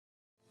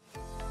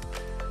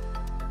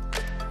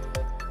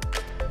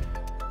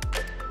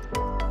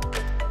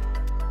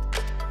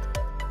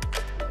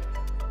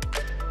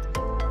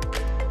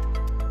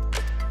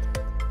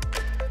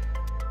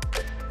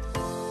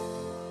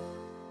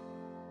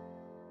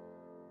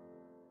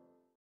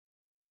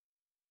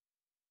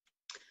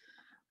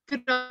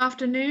Good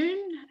afternoon.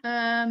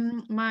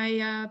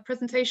 My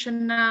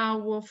presentation now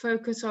will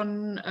focus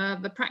on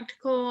the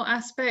practical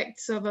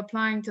aspects of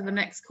applying to the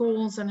next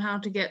calls and how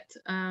to get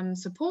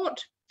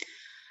support.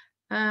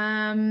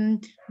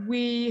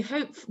 We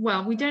hope,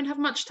 well, we don't have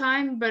much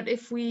time, but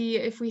if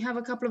we have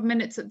a couple of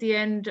minutes at the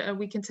end,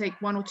 we can take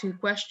one or two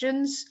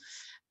questions.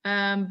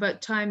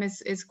 But time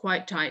is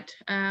quite tight.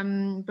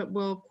 But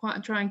we'll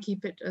try and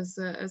keep it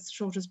as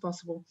short as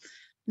possible.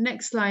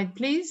 Next slide,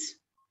 please.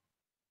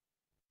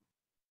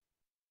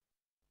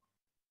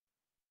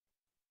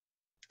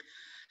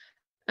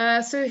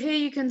 So here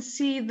you can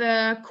see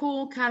the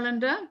call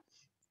calendar.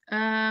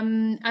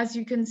 As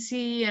you can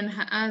see, and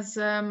as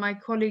my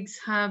colleagues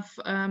have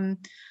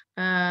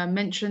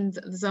mentioned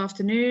this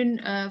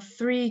afternoon,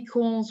 3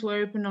 calls were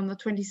opened on the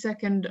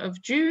 22nd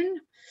of June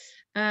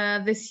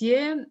this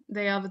year.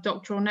 They are the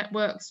doctoral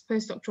networks,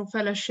 postdoctoral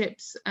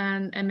fellowships,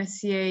 and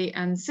MSCA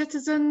and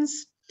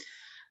citizens.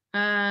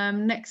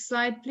 Next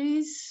slide,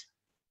 please.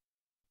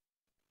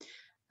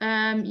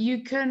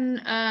 You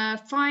can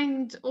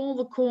find all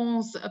the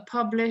calls that are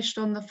published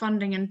on the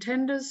funding and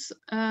tender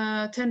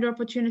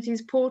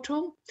opportunities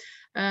portal.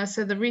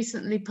 So the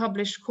recently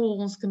published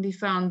calls can be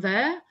found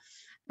there.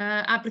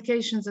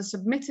 Applications are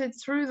submitted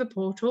through the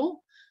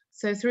portal.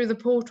 So through the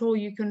portal,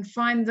 you can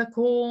find the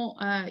call.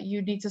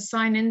 You need to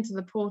sign into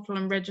the portal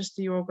and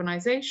register your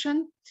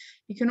organization.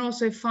 You can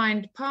also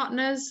find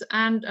partners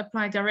and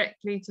apply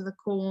directly to the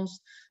calls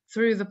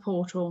through the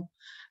portal.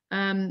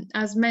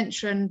 As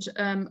mentioned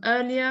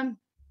earlier,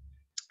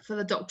 for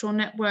the doctoral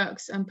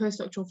networks and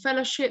postdoctoral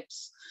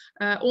fellowships,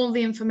 all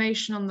the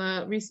information on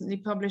the recently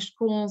published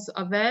calls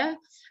are there.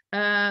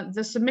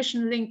 The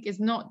submission link is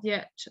not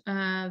yet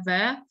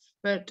there,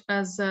 but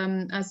as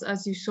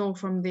you saw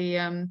from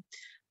the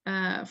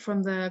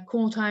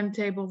call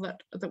timetable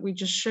that we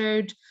just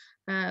showed,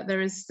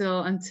 there is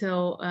still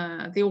until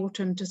the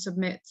autumn to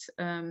submit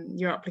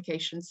your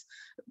applications,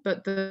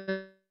 but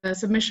the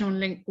submission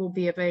link will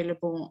be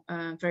available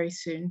very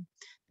soon.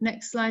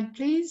 Next slide,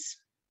 please.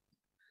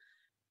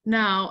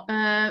 Now,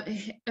 a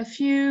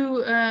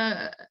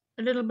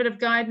little bit of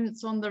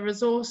guidance on the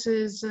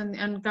resources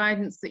and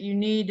guidance that you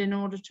need in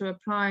order to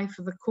apply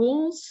for the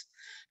calls.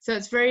 So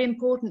it's very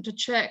important to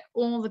check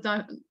all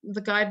the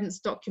guidance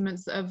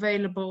documents that are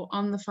available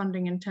on the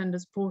funding and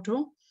tenders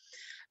portal.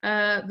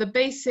 The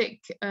basic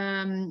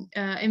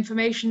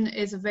information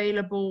is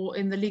available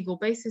in the legal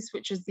basis,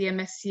 which is the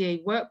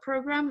MSCA work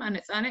program and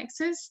its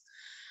annexes.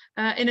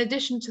 In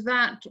addition to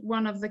that,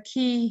 one of the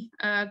key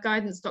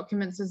guidance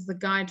documents is the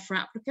Guide for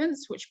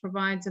Applicants, which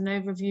provides an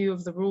overview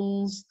of the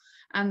rules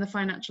and the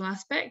financial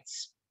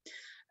aspects.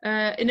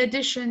 In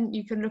addition,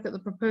 you can look at the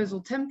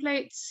proposal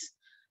templates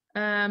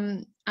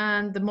and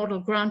the model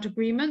grant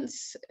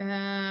agreements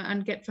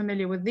and get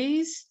familiar with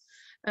these.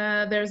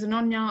 There's an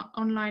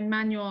online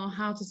manual on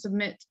how to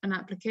submit an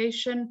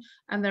application,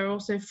 and there are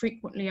also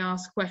frequently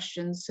asked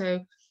questions. So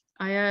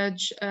I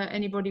urge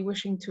anybody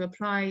wishing to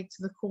apply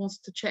to the course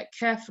to check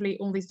carefully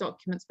all these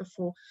documents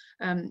before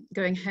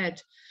going ahead.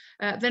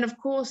 Then, of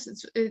course,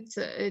 you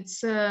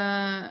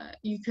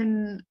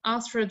can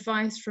ask for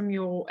advice from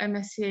your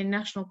MSCA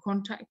national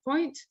contact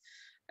point.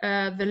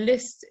 The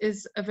list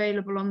is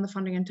available on the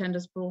funding and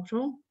tenders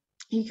portal.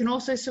 You can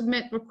also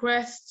submit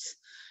requests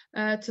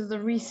to the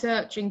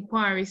research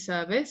inquiry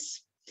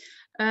service.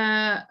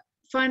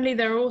 Finally,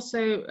 there are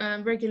also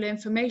regular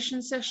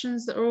information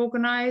sessions that are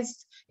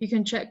organized. You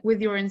can check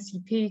with your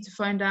NCP to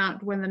find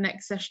out when the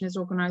next session is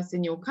organized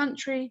in your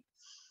country.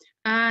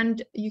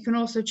 And you can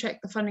also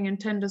check the funding and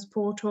tenders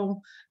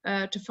portal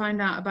to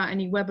find out about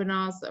any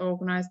webinars that are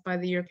organized by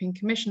the European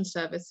Commission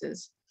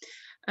services.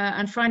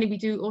 And finally, we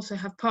do also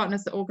have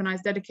partners that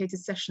organize dedicated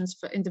sessions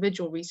for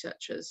individual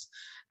researchers,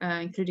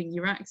 including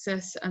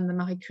Euraccess and the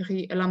Marie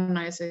Curie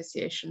Alumni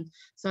Association.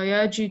 So I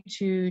urge you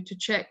to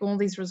check all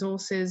these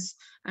resources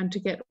and to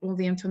get all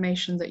the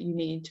information that you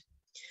need.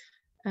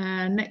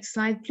 Next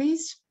slide,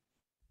 please.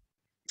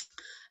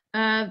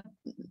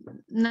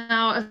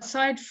 Now,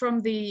 aside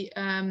from the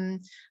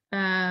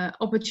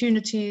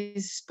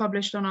opportunities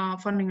published on our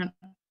funding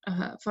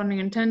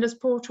and tenders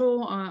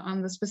portal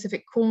on the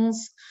specific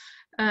calls,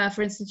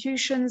 for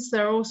institutions,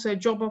 there are also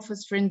job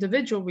offers for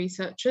individual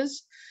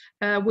researchers,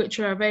 which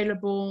are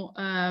available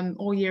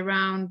all year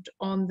round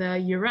on the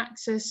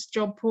Euraccess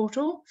job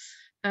portal.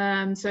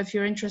 So if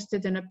you're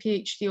interested in a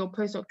PhD or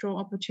postdoctoral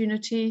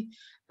opportunity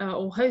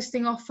or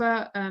hosting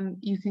offer,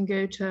 you can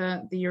go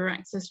to the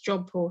Euraccess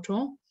job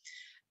portal.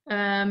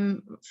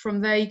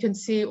 From there, you can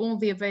see all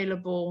the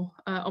available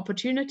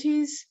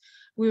opportunities.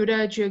 We would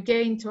urge you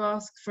again to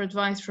ask for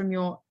advice from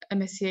your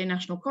MSCA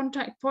national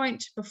contact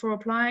point before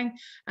applying,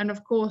 and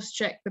of course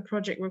check the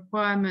project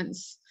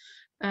requirements,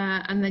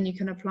 and then you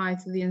can apply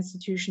to the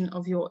institution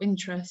of your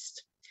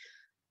interest.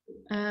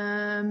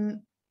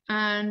 And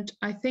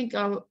I think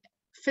I'll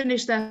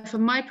finish there for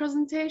my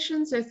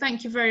presentation. So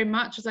thank you very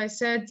much. As I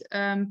said,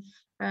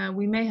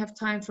 we may have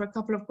time for a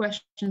couple of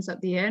questions at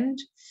the end,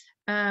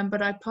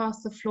 but I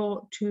pass the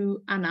floor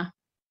to Anna.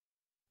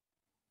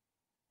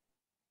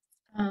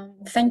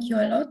 Thank you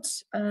a lot.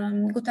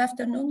 Good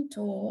afternoon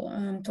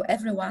to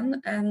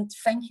everyone, and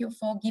thank you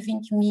for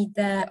giving me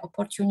the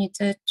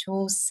opportunity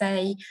to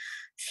say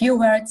few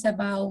words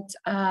about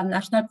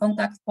National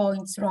Contact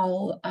Points'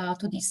 role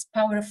to this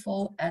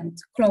powerful and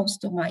close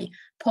to my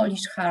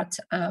Polish heart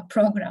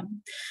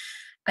program.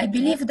 I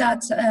believe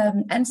that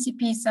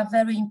NCPs are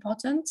very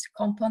important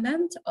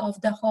component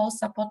of the whole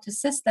support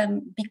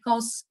system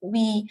because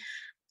we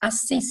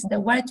assist the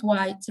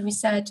worldwide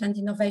research and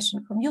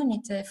innovation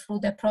community through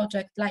the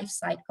project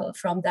lifecycle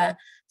from the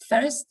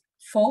first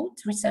thought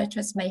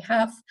researchers may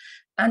have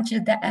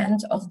until the end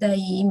of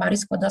the Marie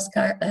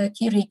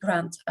Skłodowska-Curie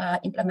grant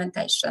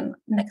implementation.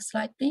 Next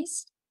slide,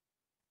 please.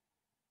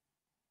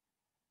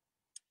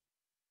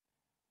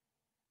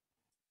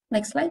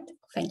 Next slide,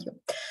 thank you.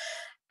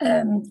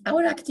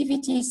 Our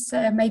activities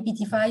may be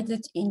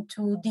divided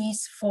into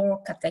these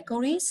four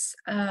categories.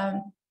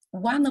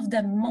 One of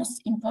the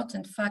most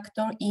important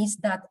factors is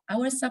that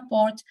our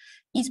support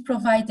is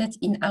provided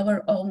in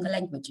our own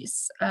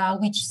languages,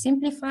 which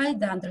simplify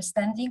the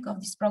understanding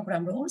of these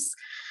program rules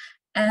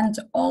and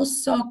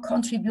also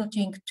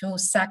contributing to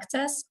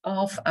success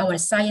of our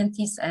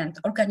scientists and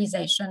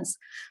organizations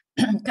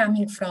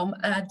coming from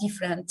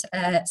different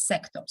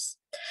sectors.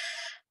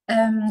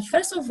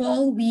 First of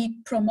all, we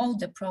promote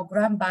the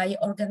program by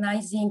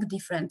organizing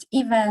different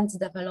events,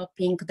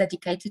 developing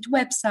dedicated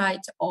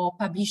websites, or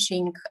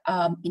publishing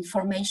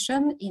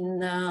information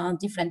in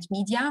different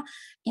media,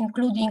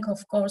 including,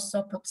 of course,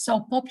 so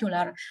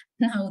popular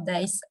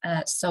nowadays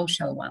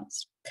social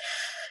ones.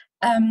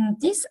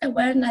 This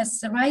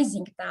awareness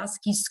raising task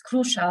is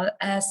crucial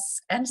as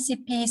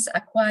MCPs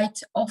are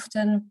quite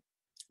often,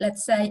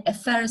 let's say, a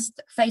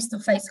first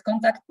face-to-face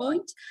contact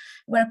point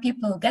where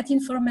people get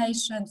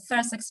information,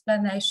 first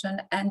explanation,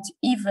 and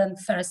even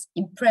first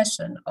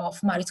impression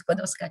of Marie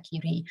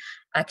Skłodowska-Curie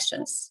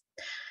actions.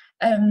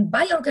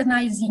 By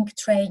organizing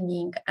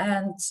training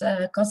and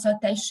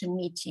consultation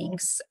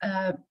meetings,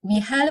 we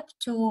help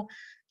to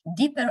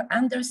deeper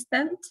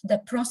understand the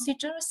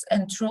procedures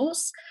and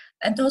rules,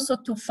 and also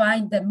to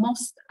find the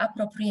most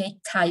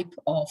appropriate type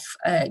of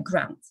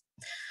grant.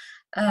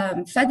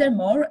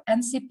 Furthermore,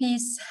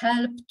 NCPs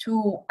help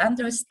to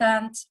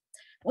understand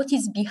what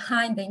is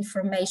behind the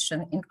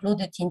information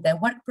included in the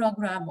work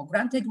program or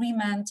grant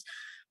agreement,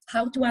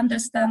 how to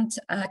understand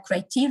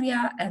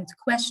criteria and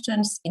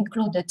questions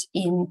included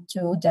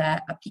into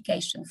the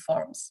application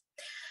forms.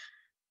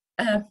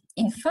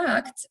 In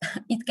fact,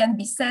 it can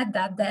be said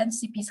that the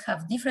NCPs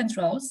have different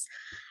roles.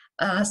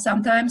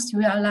 Sometimes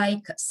we are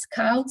like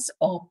scouts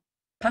or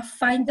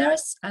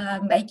pathfinders,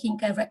 making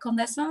a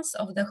reconnaissance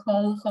of the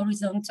whole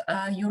Horizon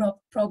Europe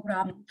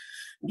program,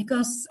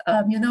 because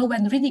you know,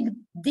 when reading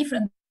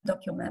different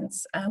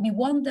documents, we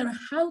wonder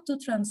how to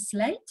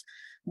translate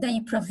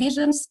the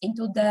provisions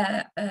into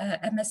the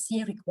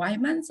MSCA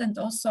requirements, and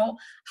also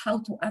how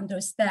to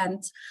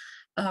understand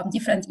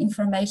different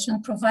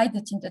information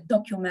provided in the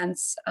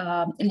documents,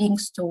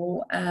 links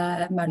to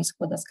Marie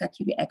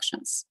Skłodowska-Curie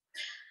actions.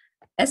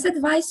 As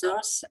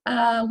advisors,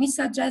 we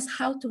suggest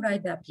how to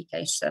write the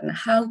application,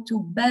 how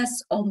to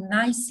best or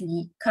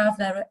nicely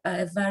cover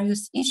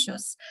various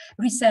issues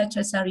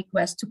researchers are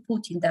requested to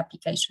put in the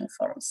application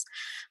forms.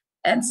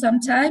 And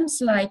sometimes,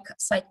 like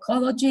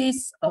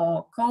psychologists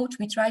or coach,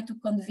 we try to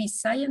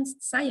convince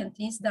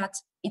scientists that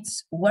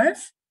it's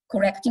worth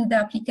correcting the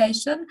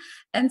application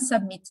and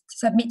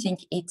submitting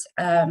it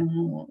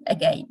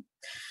again.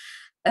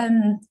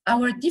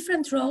 Our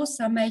different roles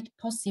are made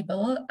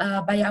possible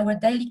by our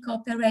daily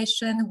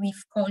cooperation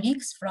with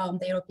colleagues from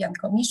the European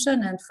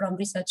Commission and from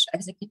Research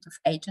Executive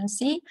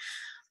Agency.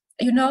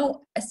 You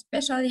know,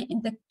 especially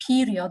in the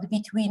period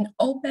between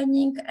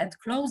opening and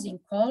closing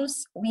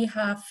calls, we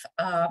have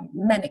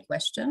many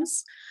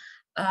questions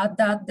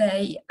that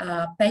they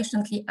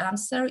patiently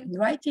answer in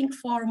writing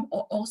form,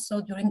 or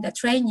also during the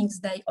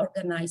trainings they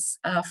organize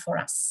for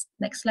us.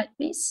 Next slide,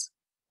 please.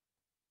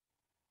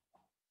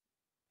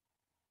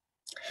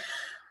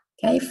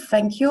 Okay,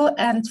 thank you.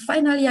 And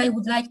finally, I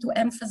would like to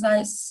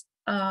emphasize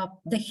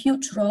the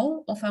huge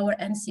role of our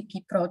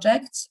NCP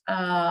projects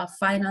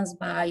financed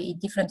by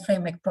different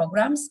framework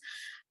programs.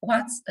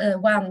 One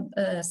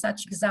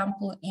such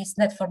example is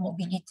Net for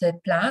Mobility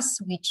Plus,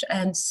 which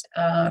ends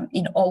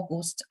in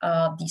August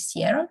this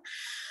year.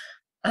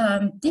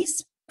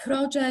 This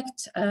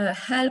project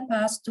help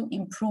us to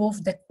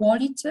improve the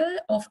quality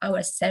of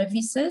our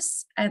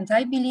services, and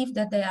I believe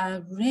that they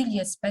are really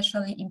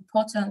especially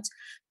important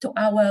to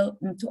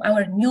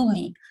our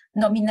newly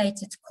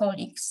nominated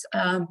colleagues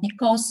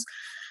because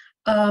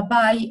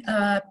by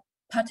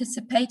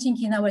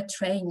participating in our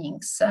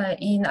trainings,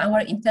 in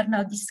our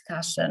internal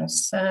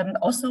discussions,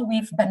 also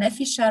with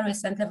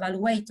beneficiaries and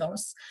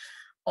evaluators,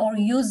 or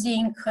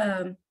using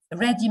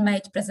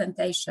ready-made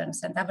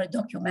presentations and other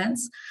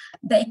documents,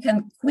 they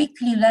can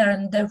quickly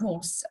learn the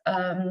rules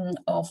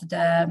of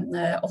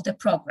the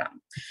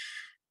program.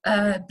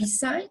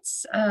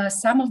 Besides,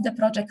 some of the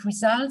project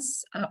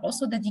results are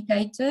also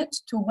dedicated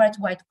to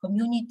worldwide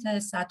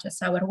communities, such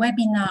as our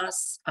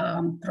webinars,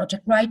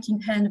 project writing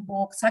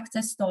handbook,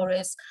 success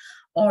stories,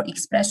 or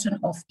expression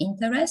of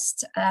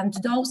interest. And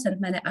those and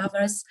many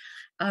others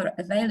are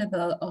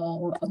available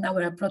on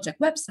our project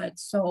website,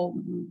 so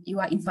you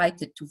are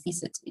invited to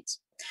visit it.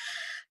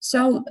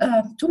 So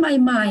to my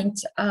mind,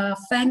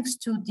 thanks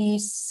to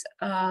this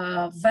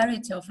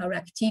variety of our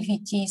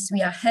activities,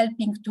 we are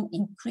helping to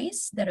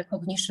increase the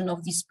recognition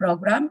of this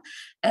program,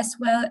 as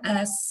well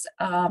as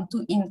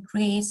to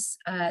increase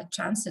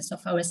chances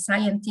of our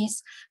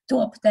scientists to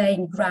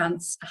obtain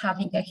grants,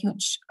 having a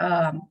huge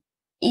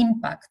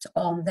impact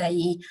on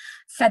the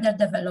further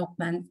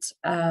development,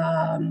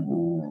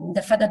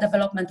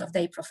 of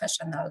their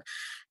professional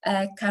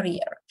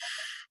career.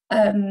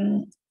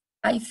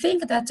 I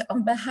think that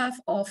on behalf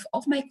of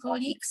my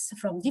colleagues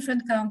from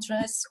different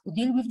countries who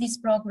deal with this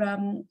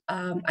program,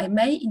 I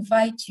may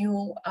invite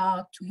you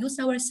to use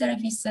our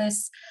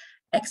services,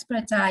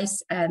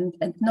 expertise and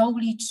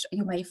knowledge.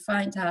 You may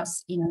find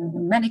us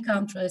in many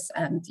countries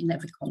and in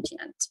every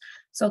continent.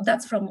 So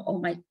that's from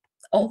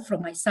all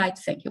from my side.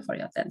 Thank you for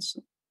your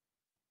attention.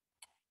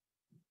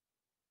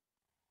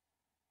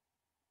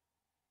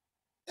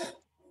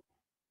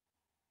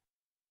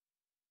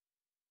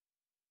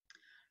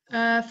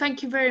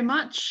 Thank you very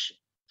much,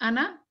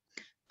 Anna.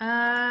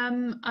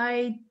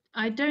 I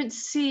don't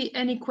see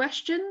any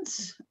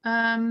questions,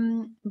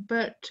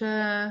 but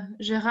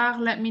Gérard,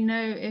 let me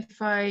know if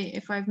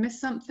I've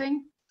missed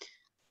something.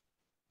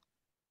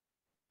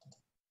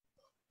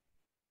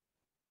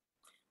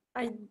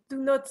 I do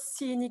not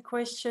see any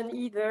question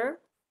either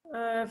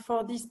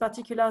for this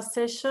particular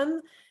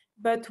session,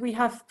 but we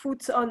have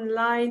put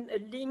online a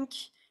link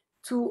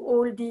to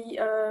all the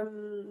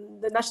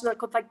national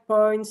contact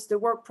points, the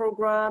work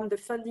program, the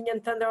funding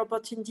and tender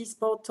opportunities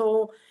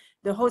portal,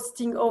 the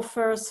hosting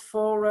offers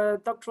for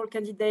doctoral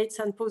candidates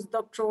and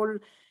postdoctoral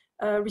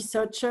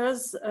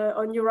researchers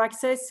on your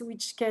access,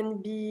 which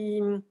can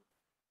be,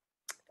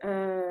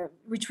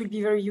 which will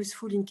be very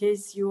useful in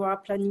case you are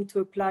planning to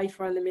apply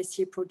for an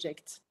MSCA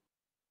project.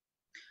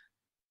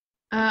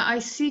 I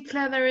see,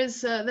 Claire,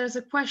 there's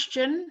a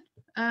question.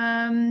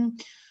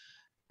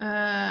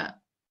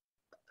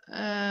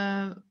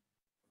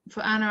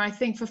 For Anna, I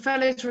think for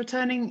fellows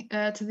returning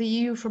to the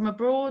EU from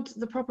abroad,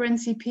 the proper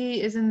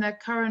NCP is in their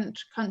current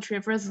country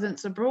of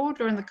residence abroad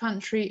or in the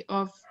country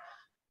of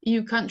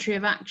EU country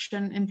of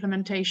action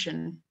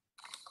implementation.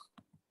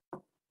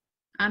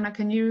 Anna,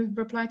 can you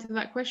reply to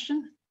that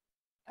question?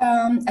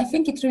 I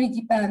think it really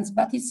depends,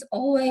 but it's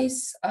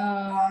always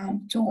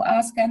to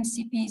ask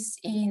MCPs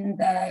in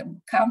the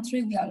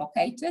country we are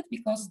located,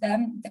 because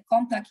then the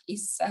contact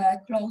is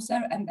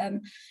closer, and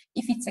then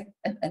if it's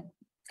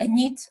a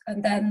need,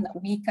 and then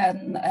we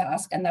can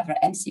ask another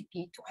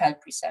MCP to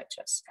help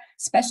researchers,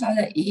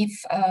 especially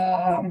if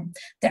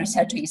the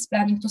researcher is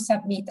planning to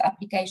submit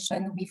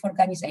application with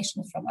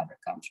organizations from other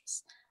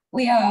countries.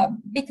 We are a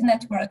big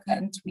network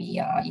and we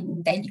are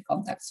in daily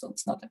contact, so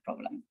it's not a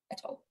problem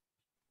at all.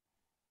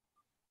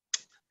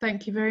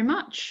 Thank you very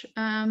much.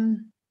 I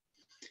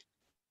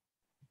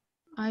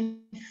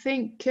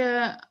think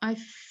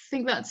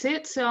that's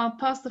it. So I'll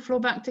pass the floor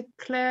back to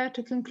Claire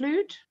to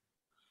conclude.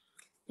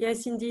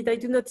 Yes, indeed. I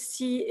do not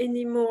see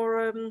any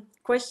more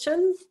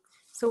questions.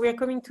 So we are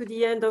coming to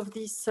the end of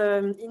this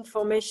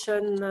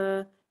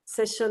information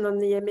session on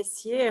the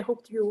MSCA. I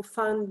hope you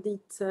found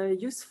it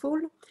useful.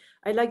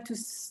 I'd like to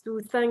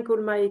thank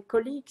all my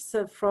colleagues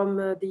from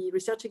the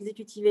Research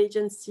Executive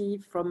Agency,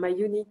 from my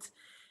unit,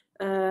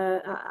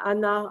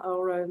 Anna,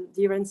 our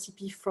dear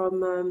NCP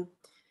from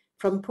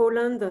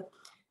Poland,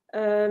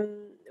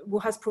 who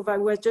has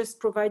just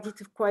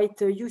provided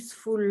quite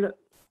useful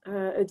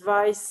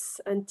advice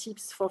and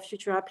tips for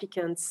future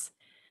applicants.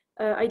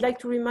 I'd like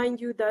to remind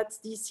you that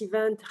this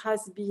event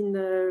has been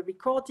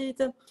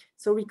recorded.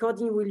 So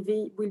recording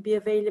will be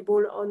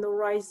available on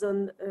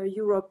Horizon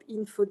Europe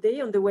Info Day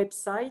on the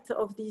website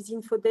of these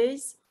Info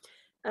Days.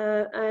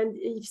 And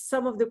if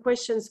some of the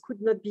questions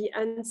could not be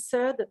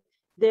answered,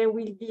 there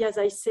will be, as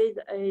I said,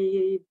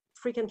 a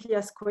frequently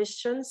asked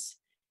questions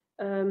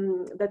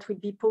that will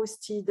be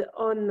posted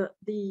on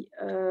the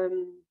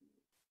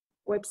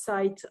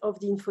website of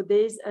the Info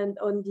Days and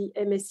on the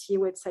MSCA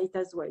website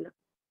as well.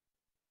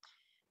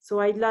 So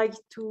I'd like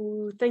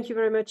to thank you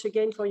very much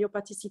again for your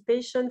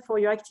participation, for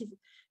your active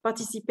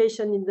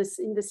participation in the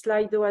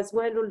Slido as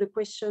well, all the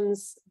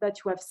questions that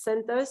you have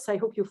sent us. I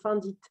hope you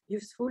found it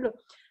useful,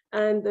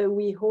 and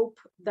we hope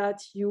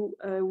that you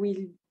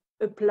will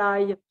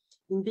apply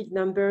in big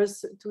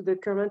numbers to the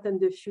current and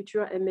the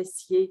future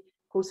MSCA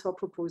calls for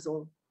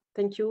proposal.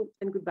 Thank you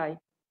and goodbye.